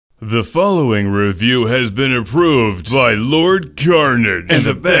The following review has been approved by Lord Carnage and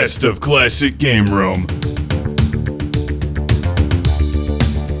the best of classic game room.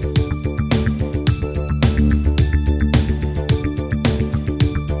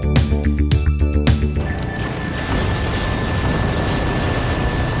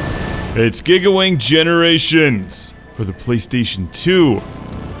 It's Gigawing Generations for the PlayStation 2.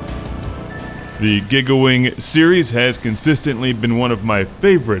 The Gigawing series has consistently been one of my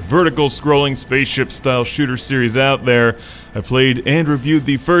favorite vertical scrolling spaceship style shooter series out there. I played and reviewed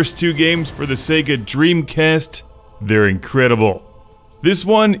the first two games for the Sega Dreamcast. They're incredible. This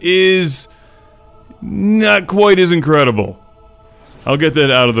one is not quite as incredible. I'll get that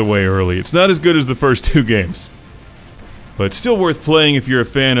out of the way early. It's not as good as the first two games, but still worth playing if you're a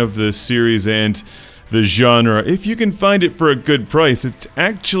fan of this series and the genre. If you can find it for a good price, it's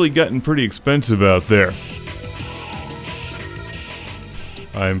actually gotten pretty expensive out there.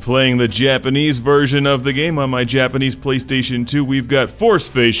 I'm playing the Japanese version of the game on my Japanese PlayStation 2. We've got 4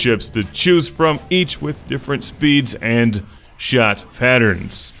 spaceships to choose from, each with different speeds and shot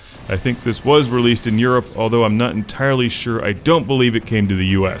patterns. I think this was released in Europe, although I'm not entirely sure. I don't believe it came to the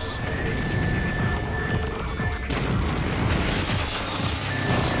US.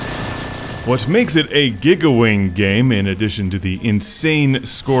 What makes it a Gigawing game, in addition to the insane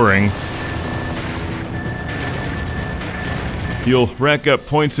scoring, you'll rack up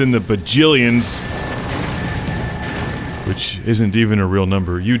points in the bajillions, which isn't even a real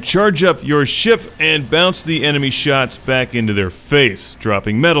number. You charge up your ship and bounce the enemy shots back into their face,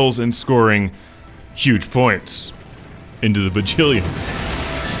 dropping medals and scoring huge points into the bajillions.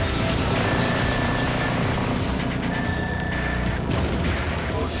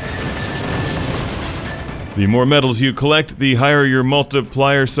 The more medals you collect, the higher your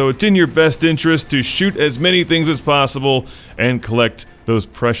multiplier, so it's in your best interest to shoot as many things as possible and collect those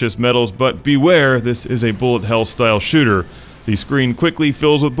precious medals, but beware, this is a bullet hell style shooter. The screen quickly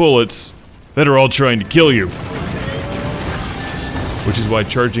fills with bullets that are all trying to kill you. Which is why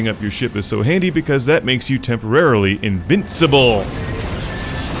charging up your ship is so handy, because that makes you temporarily invincible.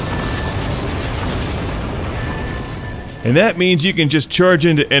 And that means you can just charge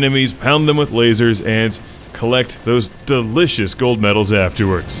into enemies, pound them with lasers, and collect those delicious gold medals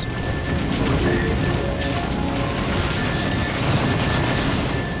afterwards.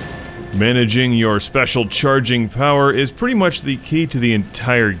 Managing your special charging power is pretty much the key to the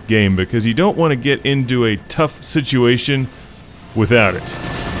entire game, because you don't want to get into a tough situation without it.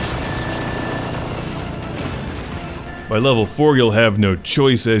 By level 4 you'll have no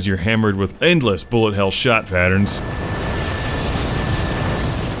choice, as you're hammered with endless bullet hell shot patterns.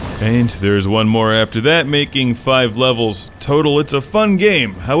 And there's one more after that, making 5 levels total. It's a fun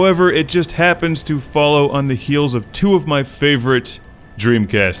game. However, it just happens to follow on the heels of 2 of my favorite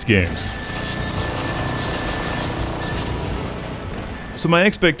Dreamcast games. So my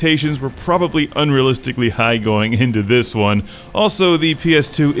expectations were probably unrealistically high going into this one. Also, the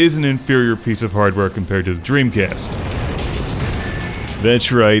PS2 is an inferior piece of hardware compared to the Dreamcast.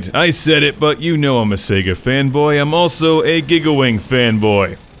 That's right, I said it, but you know I'm a Sega fanboy. I'm also a Gigawing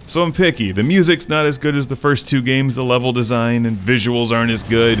fanboy. So I'm picky. The music's not as good as the first 2 games, the level design and visuals aren't as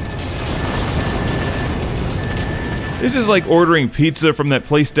good. This is like ordering pizza from that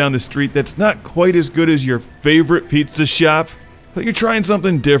place down the street that's not quite as good as your favorite pizza shop, but you're trying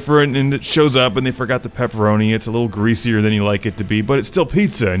something different and it shows up and they forgot the pepperoni. It's a little greasier than you like it to be, but it's still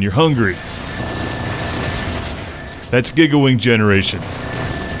pizza and you're hungry. That's Gigawing Generations.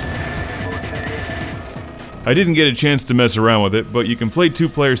 I didn't get a chance to mess around with it, but you can play 2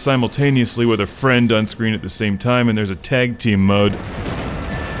 players simultaneously with a friend on screen at the same time, and there's a tag team mode.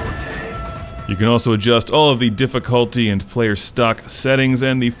 You can also adjust all of the difficulty and player stock settings,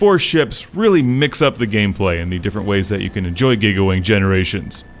 and the 4 ships really mix up the gameplay in the different ways that you can enjoy Gigawing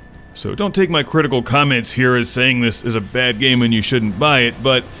Generations. So don't take my critical comments here as saying this is a bad game and you shouldn't buy it,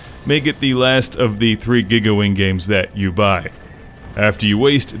 but make it the last of the 3 Gigawing games that you buy. After you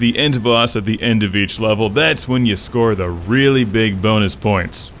waste the end boss at the end of each level, that's when you score the really big bonus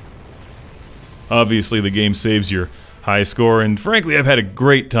points. Obviously, the game saves your high score, and frankly, I've had a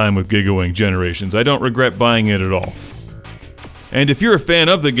great time with Gigawing Generations. I don't regret buying it at all. And if you're a fan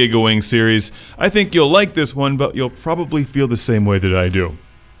of the Gigawing series, I think you'll like this one, but you'll probably feel the same way that I do.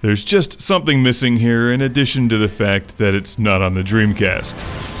 There's just something missing here, in addition to the fact that it's not on the Dreamcast.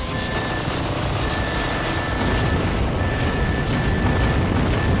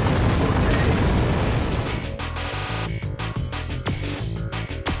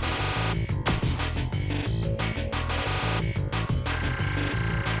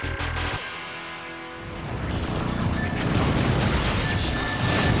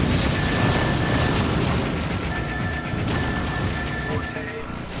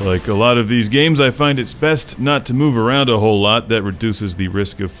 Like a lot of these games, I find it's best not to move around a whole lot. That reduces the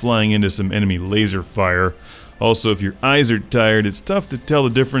risk of flying into some enemy laser fire. Also, if your eyes are tired, it's tough to tell the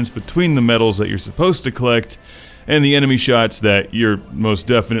difference between the medals that you're supposed to collect and the enemy shots that you're most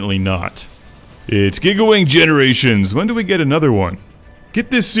definitely not. It's Gigawing Generations. When do we get another one? Get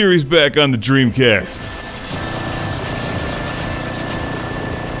this series back on the Dreamcast.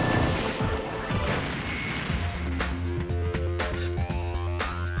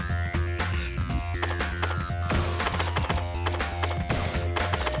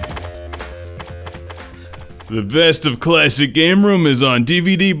 The best of classic Game Room is on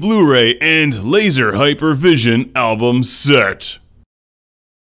DVD, Blu-ray, and Laser Hyper Vision album set.